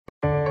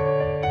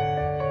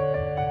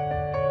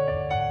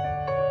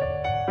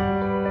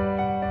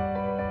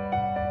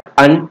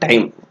and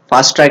time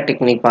fast track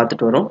technique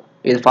பார்த்துட்டு வரோம்.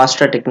 இது fast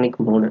track technique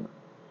 3.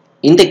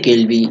 இந்த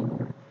கேள்வி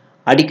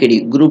அடிக்கடி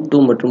group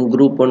 2 மற்றும்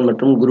group 1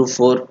 மற்றும் group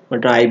 4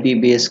 மற்றும்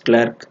IBPS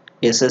clerk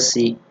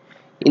SSC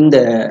இந்த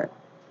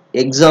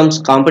எக்ஸாம்ஸ்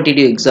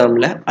காம்படிட்டிவ்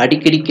எக்ஸாம்ல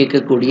அடிக்கடி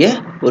கேட்கக்கூடிய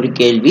ஒரு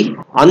கேள்வி.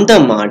 அந்த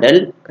மாடல்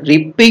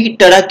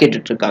ரிப்பீட்டடா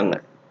கேட்டுட்டு இருக்காங்க.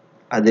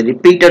 அது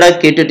ரிப்பீட்டடா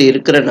கேட்டுட்டு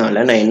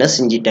இருக்கிறனால நான் என்ன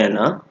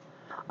செஞ்சிட்டேன்னா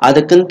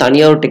அதுக்குன்னு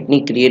தனியா ஒரு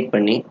டெக்னிக் கிரியேட்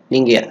பண்ணி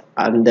நீங்க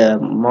அந்த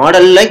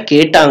மாடல்ல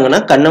கேட்டாங்கன்னா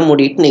கண்ணை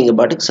மூடிட்டு நீங்க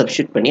பாட்டுக்கு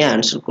சப்ஸ்டிட்யூட் பண்ணி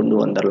ஆன்சர் கொண்டு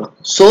வந்துடலாம்.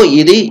 ஸோ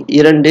இது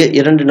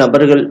இரண்டு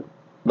நபர்கள்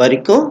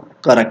வரைக்கும்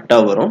கரெக்டா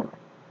வரும்.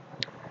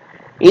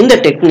 இந்த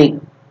டெக்னிக்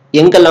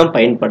எங்கெல்லாம்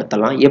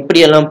பயன்படுத்தலாம்,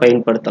 எப்படியெல்லாம்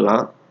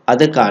பயன்படுத்தலாம்,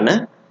 அதுக்கான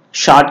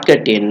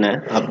ஷார்ட்கட் என்ன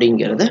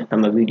அப்படிங்கிறத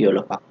நம்ம வீடியோவில்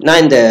பார்க்கலாம்.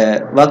 நான் இந்த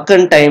ஒர்க்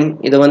அண்ட் டைம்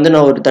இதை வந்து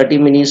நான் ஒரு 30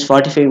 minutes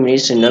 45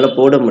 minutes என்னால்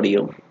போட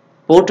முடியும்.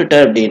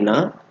 போட்டுட்டேன் அப்படின்னா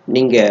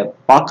நீங்கள்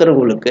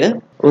பார்க்குறவங்களுக்கு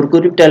ஒரு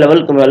குறிப்பிட்ட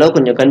லெவலுக்கு மேலே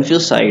கொஞ்சம்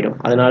கன்ஃபியூஸ் ஆகிடும்.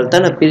 அதனால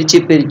தான் நான்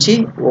பிரித்து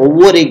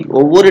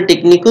ஒவ்வொரு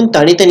டெக்னிக்கும்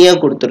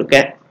தனித்தனியாக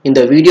கொடுத்துருக்கேன்.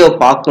 இந்த வீடியோ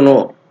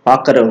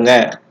பார்க்குறவங்க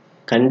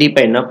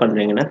கண்டிப்பாக என்ன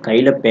பண்ணுறீங்கன்னா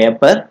கையில்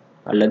பேப்பர்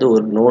அல்லது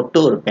ஒரு நோட்டு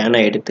ஒரு பேனா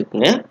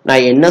எடுத்துக்கோங்க.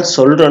 நான் என்ன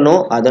சொல்கிறேனோ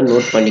அதை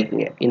நோட்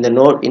பண்ணிக்கோங்க.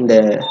 இந்த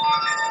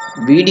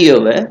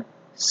வீடியோவை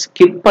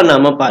ஸ்கிப்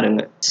பண்ணாமல்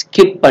பாருங்கள்.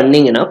 ஸ்கிப்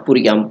பண்ணிங்கன்னா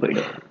புரியாமல்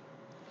போயிடும்.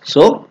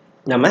 ஸோ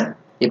நம்ம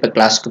இப்போ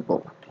கிளாஸ்க்கு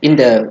போவோம்.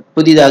 இந்த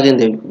புதிதாக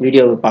இந்த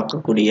வீடியோவை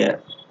பார்க்கக்கூடிய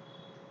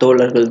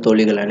தோழர்கள்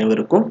தோழிகள்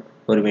அனைவருக்கும்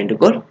ஒரு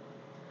வேண்டுகோள்,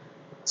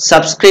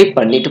 சப்ஸ்கிரைப்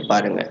பண்ணிட்டு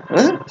பாருங்க,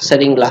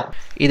 சரிங்களா?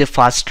 இது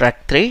ஃபாஸ்ட்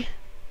ட்ராக் 3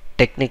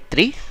 டெக்னிக்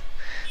 3.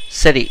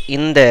 சரி,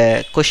 இந்த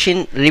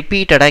கொஷின்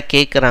ரிப்பீட்டடாக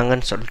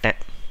கேட்குறாங்கன்னு சொல்லிட்டேன்.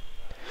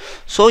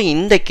 ஸோ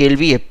இந்த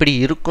கேள்வி எப்படி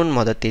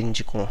இருக்குன்னு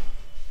தெரிஞ்சுக்குவோம்.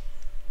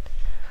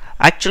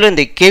 ஆக்சுவலாக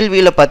இந்த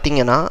கேள்வியில்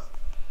பார்த்தீங்கன்னா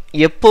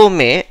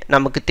எப்போவுமே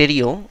நமக்கு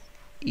தெரியும்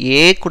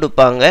ஏ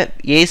கொடுப்பாங்க,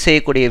 ஏ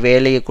செய்யக்கூடிய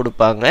வேலையை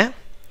கொடுப்பாங்க,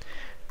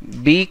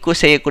 பிக்கு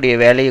செய்யக்கூடிய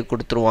வேலையை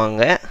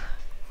கொடுத்துருவாங்க,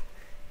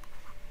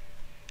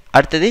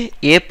 அடுத்தது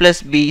ஏ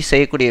ப்ளஸ் பி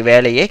செய்யக்கூடிய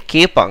வேலையை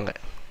கேட்பாங்க.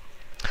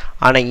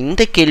 ஆனால்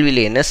இந்த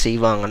கேள்வியில் என்ன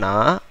செய்வாங்கன்னா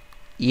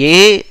ஏ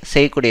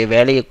செய்யக்கூடிய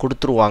வேலையை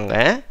கொடுத்துருவாங்க,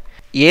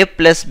 ஏ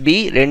ப்ளஸ் பி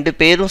ரெண்டு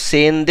பேரும்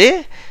சேர்ந்து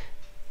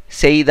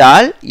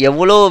செய்தால்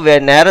எவ்வளோ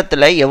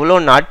நேரத்தில் எவ்வளோ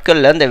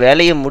நாட்களில் அந்த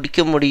வேலையை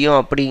முடிக்க முடியும்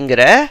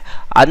அப்படிங்கிற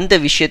அந்த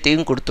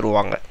விஷயத்தையும்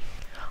கொடுத்துருவாங்க.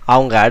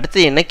 அவங்க அடுத்து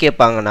என்ன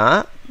கேட்பாங்கன்னா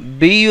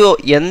பிஓ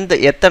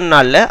எத்தனை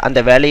நாளில் அந்த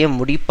வேலையை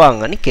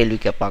முடிப்பாங்கன்னு கேள்வி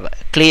கேட்பாங்க.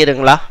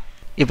 கிளியருங்களா?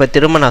 இப்போ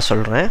திரும்ப நான்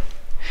சொல்கிறேன்.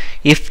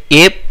 If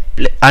A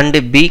and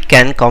B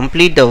can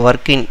complete the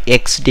work in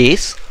X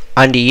days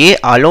and A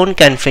alone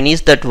can finish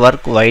that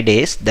work y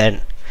days, then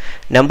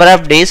number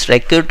of days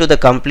required to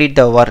complete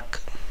the work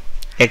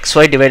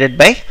xy divided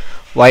by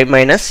y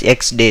minus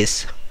x days.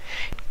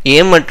 A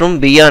மற்றும்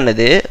B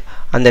ஆனது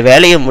அந்த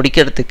வேலையை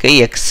முடிக்கிறதுக்கு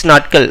x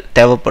நாட்கள்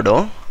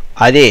தேவைப்படும்.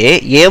 அதே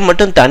A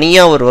மட்டும்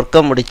தனியாக ஒரு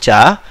ஒர்க்கை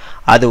முடித்தா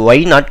அது y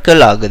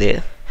நாட்கள் ஆகுது.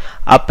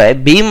 அப்போ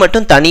B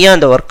மட்டும் தனியாக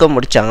அந்த ஒர்க்கை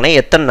முடித்தாங்கன்னா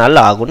எத்தனை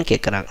நாள் ஆகும்னு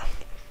கேட்குறாங்க.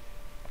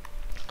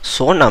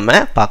 ஸோ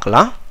நம்ம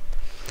பார்க்கலாம்.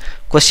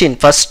 கொஸ்டின்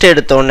ஃபஸ்ட்டு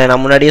எடுத்தோடனே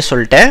நான் முன்னாடியே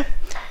சொல்லிட்டேன்,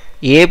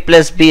 ஏ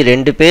ப்ளஸ் பி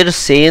ரெண்டு பேர்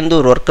சேர்ந்து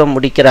ஒரு ஒர்க்கை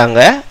முடிக்கிறாங்க,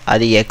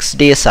 அது எக்ஸ்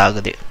டேஸ்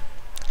ஆகுது.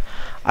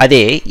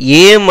 அதே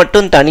ஏ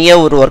மட்டும்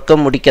தனியாக ஒரு ஒர்க்கை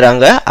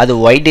முடிக்கிறாங்க, அது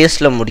ஒய்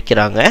டேஸில்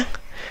முடிக்கிறாங்க.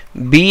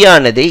 பி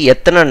ஆனது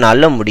எத்தனை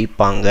நாளில்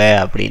முடிப்பாங்க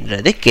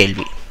அப்படின்றது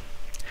கேள்வி.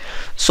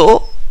 ஸோ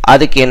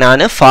அதுக்கு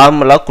நான்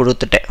ஃபார்முலா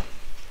கொடுத்துட்டேன்.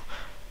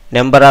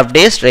 Number of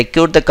days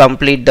required the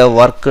complete the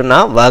ஒர்க்குனா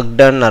work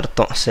done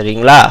அர்த்தம்,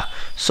 சரிங்களா?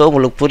 ஸோ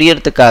உங்களுக்கு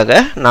புரியறதுக்காக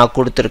நான்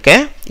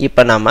கொடுத்துருக்கேன்.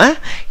 இப்போ நம்ம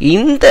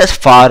இந்த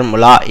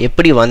ஃபார்முலா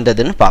எப்படி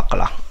வந்ததுன்னு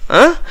பார்க்கலாம்.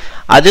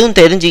 அதுவும்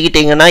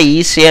தெரிஞ்சுக்கிட்டிங்கன்னா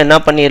ஈஸியாக என்ன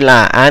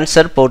பண்ணிடலாம்,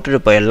 ஆன்சர் போட்டுட்டு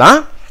போயிடலாம்.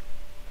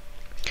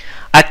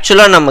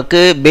 ஆக்சுவலாக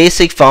நமக்கு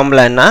பேசிக்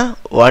ஃபார்முலா என்ன,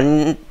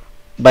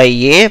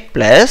 1/a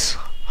 +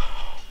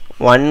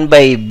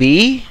 1/b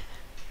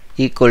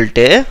ஈக்குவல்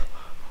டு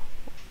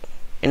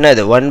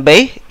என்னது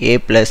 1/a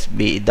 +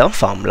 b தான்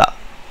ஃபார்முலா,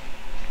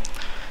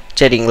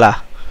 சரிங்களா?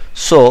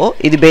 ஸோ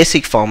இது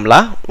பேசிக் ஃபார்முலா.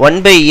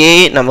 1/a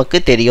நமக்கு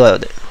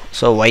தெரியாது,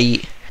 ஸோ ஒய்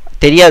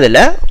தெரியாதுல்ல,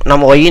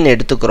 நம்ம ஒய்ன்னு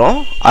எடுத்துக்கிறோம்.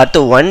 அடுத்து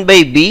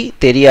 1/b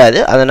தெரியாது,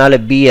 அதனால்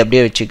b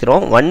அப்படியே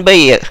வச்சுக்கிறோம்.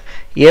 1/a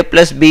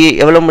 + b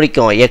எவ்வளோ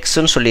முடிக்கும்,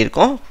 எக்ஸ்ன்னு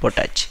சொல்லியிருக்கோம்,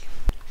 போட்டாச்சு.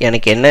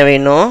 எனக்கு என்ன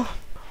வேணும்,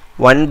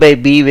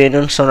 1/b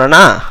வேணும்னு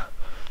சொன்னேன்னா,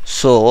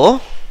 so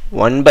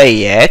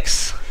 1/x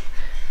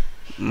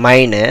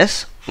minus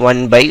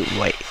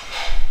 1/y.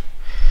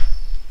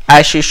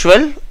 As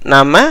usual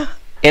நாம்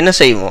என்ன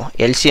செய்வோம்,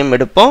 எல்சிஎம்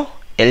எடுப்போம்.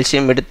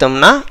 எல்சிஎம்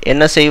எடுத்தோம்னா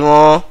என்ன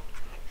செய்வோம்,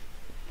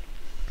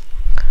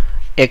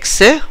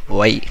 எக்ஸு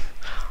ஒய்.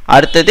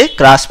 அடுத்தது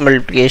கிராஸ்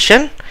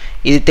மல்டிப்ளிகேஷன்.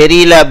 இது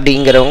தெரியல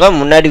அப்படிங்கிறவங்க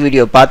முன்னாடி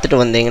வீடியோ பார்த்துட்டு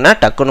வந்தீங்கன்னா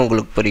டக்குன்னு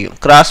உங்களுக்கு புரியும்.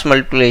 கிராஸ்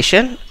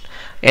மல்டிப்ளிகேஷன்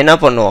என்ன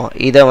பண்ணுவோம்,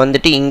 இதை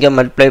வந்துட்டு இங்கே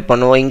மல்டிப்ளை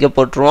பண்ணுவோம், இங்கே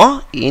போட்டுருவோம்.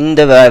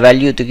 இந்த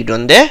வேல்யூ தூக்கிட்டு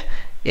வந்து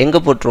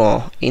எங்கே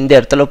போட்டுருவோம், இந்த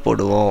இடத்துல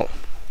போடுவோம்.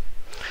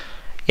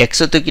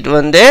 எக்ஸை தூக்கிட்டு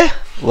வந்து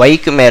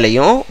ஒய்க்கு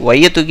மேலேயும்,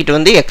 ஒய்யை தூக்கிட்டு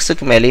வந்து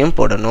எக்ஸுக்கு மேலேயும்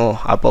போடணும்.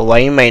 அப்போ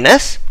ஒய்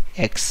மைனஸ்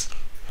எக்ஸ்.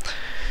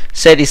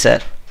 சரி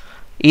சார்,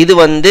 இது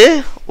வந்து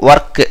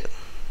ஒர்க்கு,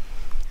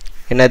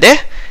 என்னது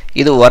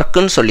இது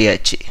ஒர்க்குன்னு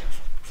சொல்லியாச்சு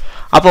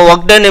அப்போ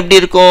ஒர்க் டன் எப்படி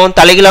இருக்கும்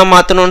தலைகீழா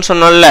மாற்றணும்னு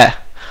சொன்னோம்ல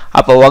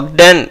அப்போ ஒர்க்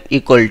டன்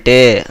ஈக்குவல் டு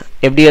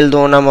எப்படி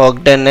எழுதுவோம் நம்ம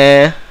work ton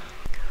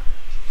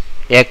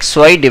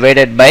xy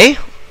divided by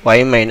y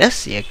minus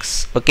X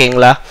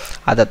ஓகேங்களா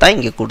அதை தான்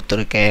இங்கே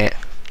கொடுத்துருக்கேன்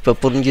இப்போ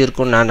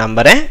புரிஞ்சிருக்குன்னு நான்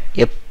நம்புகிறேன்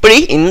எப்படி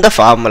இந்த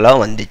ஃபார்முலா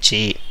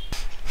வந்துச்சு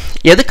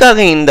எதுக்காக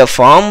இந்த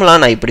ஃபார்முலா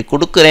நான் இப்படி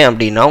கொடுக்குறேன்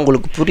அப்படின்னா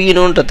உங்களுக்கு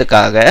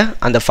புரியணுன்றதுக்காக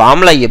அந்த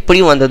ஃபார்முலா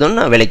எப்படி வந்ததுன்னு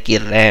நான்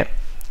விளக்கிடுறேன்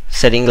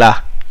சரிங்களா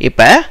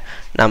இப்போ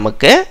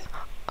நமக்கு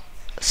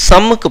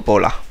சம்முக்கு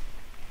போகலாம்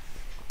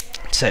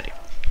சரி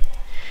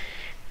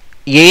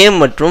A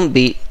மற்றும் B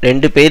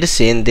ரெண்டு பேர்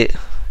சேர்ந்து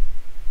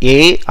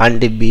A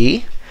and B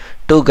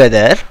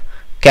together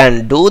can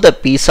do the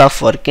piece of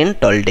work in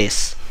 12 days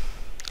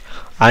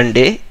and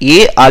A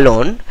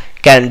alone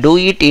can do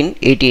it in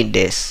 18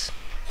 days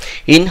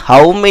in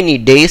how many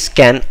days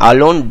can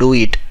alone do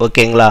it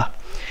ஓகேங்களா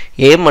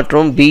A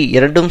மற்றும் B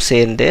இரண்டும்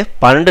சேர்ந்து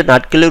 12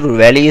 நாட்களில் ஒரு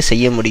வேலையை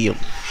செய்ய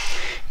முடியும்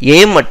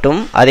A மட்டும்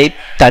அதை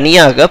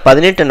தனியாக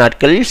 18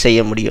 நாட்களில் செய்ய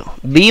முடியும்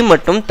B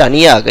மட்டும்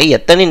தனியாக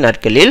எத்தனை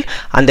நாட்களில்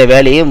அந்த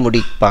வேலையை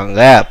முடிப்பாங்க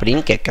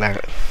அப்படின்னு கேட்குறாங்க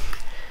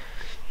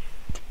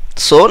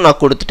ஸோ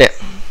நான் கொடுத்துட்டேன்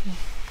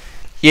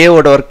A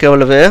ஓட ஒர்க்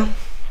எவ்வளவு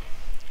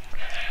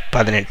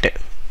 18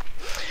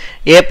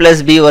 A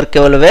 + B ஒர்க்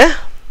எவ்வளவு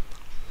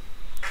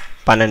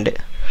 12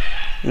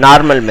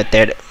 நார்மல்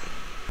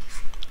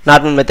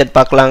மெத்தட்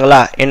பார்க்கலாங்களா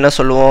என்ன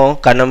சொல்லுவோம்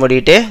கண்ண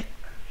மூடிட்டு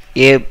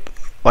A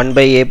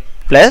 1/A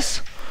plus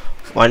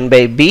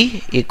 1/B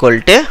equal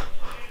to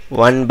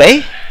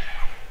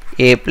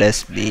 1/A plus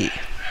B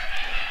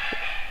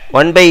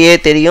 1/A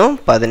தெரியும்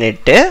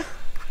 18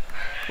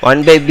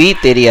 1/B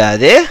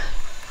தெரியாது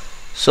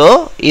ஸோ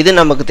இது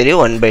நமக்கு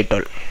தெரியும்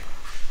 1/12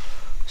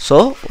 so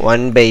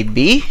 1/B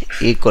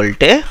equal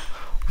to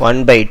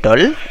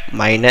 1/12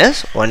 minus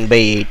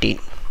 1/18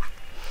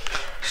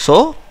 so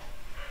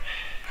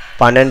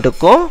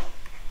 12க்கும்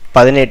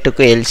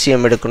 18க்கும்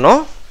LCM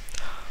எடுக்கணும்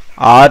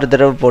 6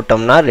 தடவை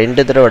போட்டோம்னா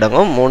 2 தடவை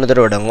அடங்கும் 3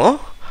 தடவை அடங்கும்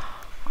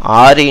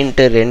 6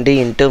 × 2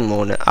 ×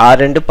 3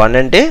 6 2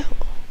 12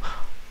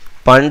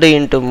 12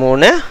 ×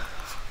 3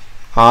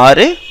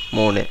 6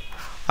 3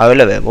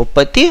 அவ்வளவு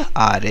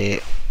 36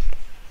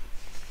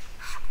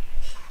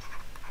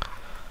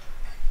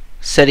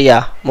 சரியா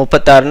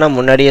 36னா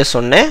முன்னாடியே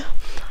சொன்னேன்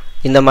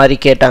இந்த மாதிரி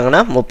கேட்டாங்கன்னா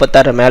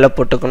 36 மேலே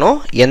போட்டுக்கணும்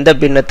எந்த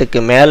பின்னத்துக்கு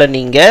மேலே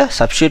நீங்கள்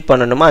சப்ஸ்டியூட்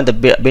பண்ணணுமோ அந்த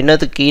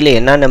பின்னத்துக்கு கீழே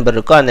என்ன நம்பர்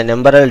இருக்கோ அந்த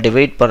நம்பரால்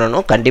டிவைட்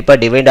பண்ணணும் கண்டிப்பாக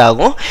டிவைட்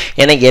ஆகும்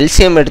ஏன்னா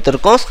எல்சிஎம்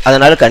எடுத்திருக்கோம்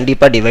அதனால்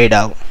கண்டிப்பாக டிவைட்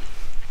ஆகும்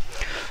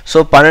ஸோ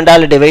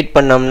 12ஆல் டிவைட்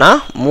பண்ணோம்னா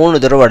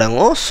 3 தடவை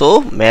அடங்கும் ஸோ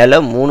மேலே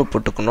 3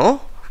 போட்டுக்கணும்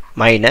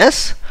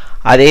மைனஸ்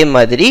அதே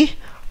மாதிரி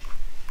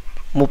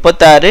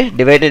 36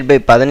 டிவைடட் பை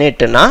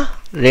 18னா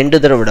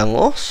 2 தடவை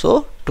அடங்கும் ஸோ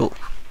 2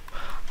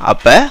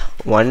 அப்போ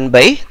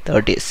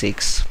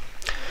 1/36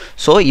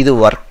 ஸோ இது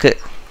ஒர்க்கு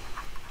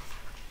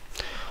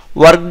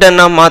ஒர்க்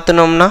டன்னா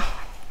மாற்றணும்னா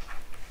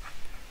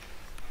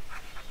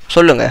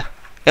சொல்லுங்க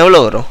எவ்வளோ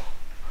வரும்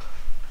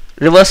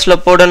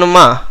ரிவர்ஸில்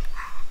போடணுமா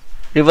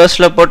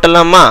ரிவர்ஸில்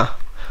போட்டலாமா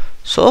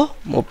ஸோ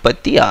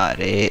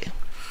 36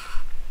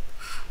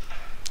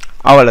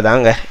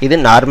 அவ்வளோதாங்க இது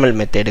நார்மல்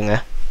மெத்தடுங்க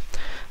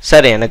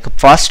சார் எனக்கு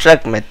ஃபாஸ்ட்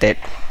ட்ராக்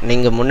மெத்தட்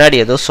நீங்கள் முன்னாடி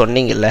ஏதோ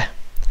சொன்னீங்கல்ல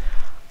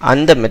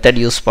அந்த மெத்தட்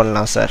யூஸ்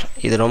பண்ணலாம் சார்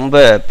இது ரொம்ப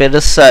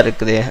பெருசாக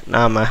இருக்குது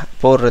நாம்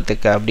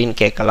போடுறதுக்கு அப்படின்னு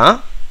கேட்கலாம்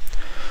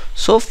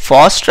ஸோ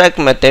ஃபாஸ்ட் ட்ராக்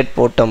மெத்தட்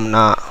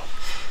போட்டோம்னா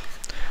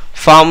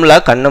ஃபார்முலா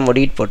கண்ணை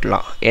மூடிட்டு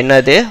போட்டலாம்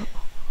என்னது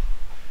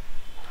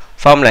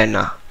ஃபார்முலா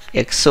என்ன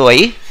xy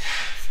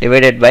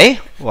divided by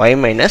y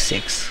minus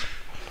X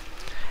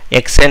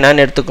X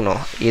என்னன்னு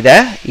எடுத்துக்கணும் இதை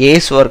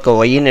ஏஸ் ஒர்க்கை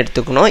ஒய்ன்னு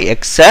எடுத்துக்கணும்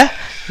எக்ஸை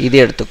இது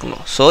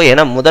எடுத்துக்கணும் ஸோ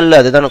ஏன்னா முதல்ல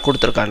அதுதானே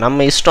கொடுத்துருக்காங்க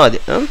நம்ம இஷ்டம் அது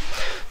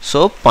ஸோ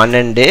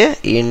 12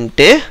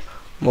 ×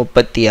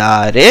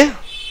 36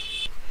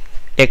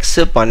 எக்ஸ்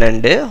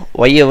 12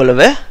 ஒய்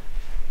எவ்வளவு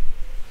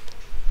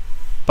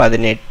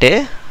 18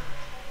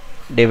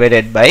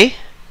 டிவைடட் பை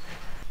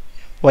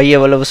ஒய்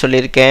எவ்வளவு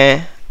சொல்லியிருக்கேன்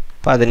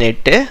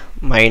 18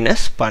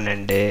 மைனஸ்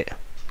 12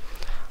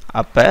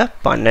 அப்போ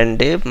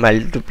 12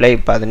 மல்டிப்ளை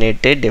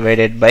 18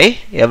 டிவைடட் பை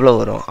எவ்வளோ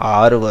வரும்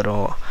 6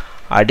 வரும்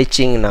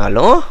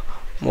அடிச்சிங்கனாலும்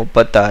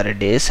 36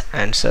 டேஸ்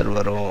ஆன்சர்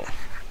வரும்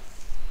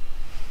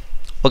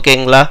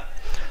ஓகேங்களா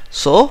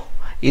ஸோ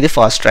இது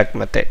ஃபாஸ்ட் ட்ராக்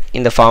மெத்தட்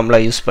இந்த ஃபார்முலா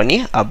யூஸ் பண்ணி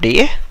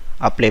அப்படியே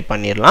அப்ளை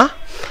பண்ணிடலாம்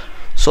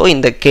ஸோ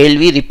இந்த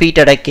கேள்வி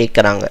ரிப்பீட்டடாக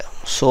கேட்குறாங்க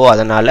ஸோ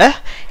அதனால்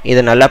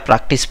இதை நல்லா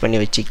ப்ராக்டிஸ் பண்ணி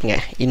வச்சுக்கோங்க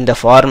இந்த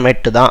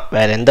ஃபார்மேட்டு தான்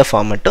வேறு எந்த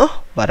ஃபார்மேட்டும்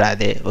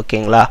வராது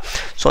ஓகேங்களா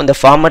ஸோ இந்த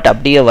ஃபார்மேட்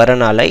அப்படியே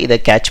வரனால இதை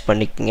கேட்ச்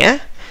பண்ணிக்கோங்க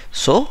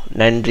ஸோ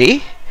நன்றி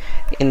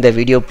இந்த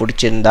வீடியோ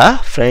பிடிச்சிருந்தா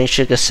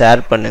ஃப்ரெண்ட்ஸுக்கு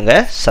ஷேர்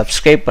பண்ணுங்கள்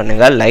சப்ஸ்கிரைப்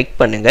பண்ணுங்கள் லைக்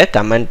பண்ணுங்கள்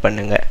கமெண்ட்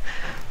பண்ணுங்கள்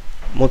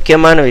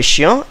முக்கியமான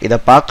விஷயம் இதை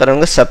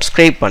பார்க்குறவங்க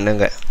சப்ஸ்கிரைப்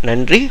பண்ணுங்கள்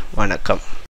நன்றி வணக்கம்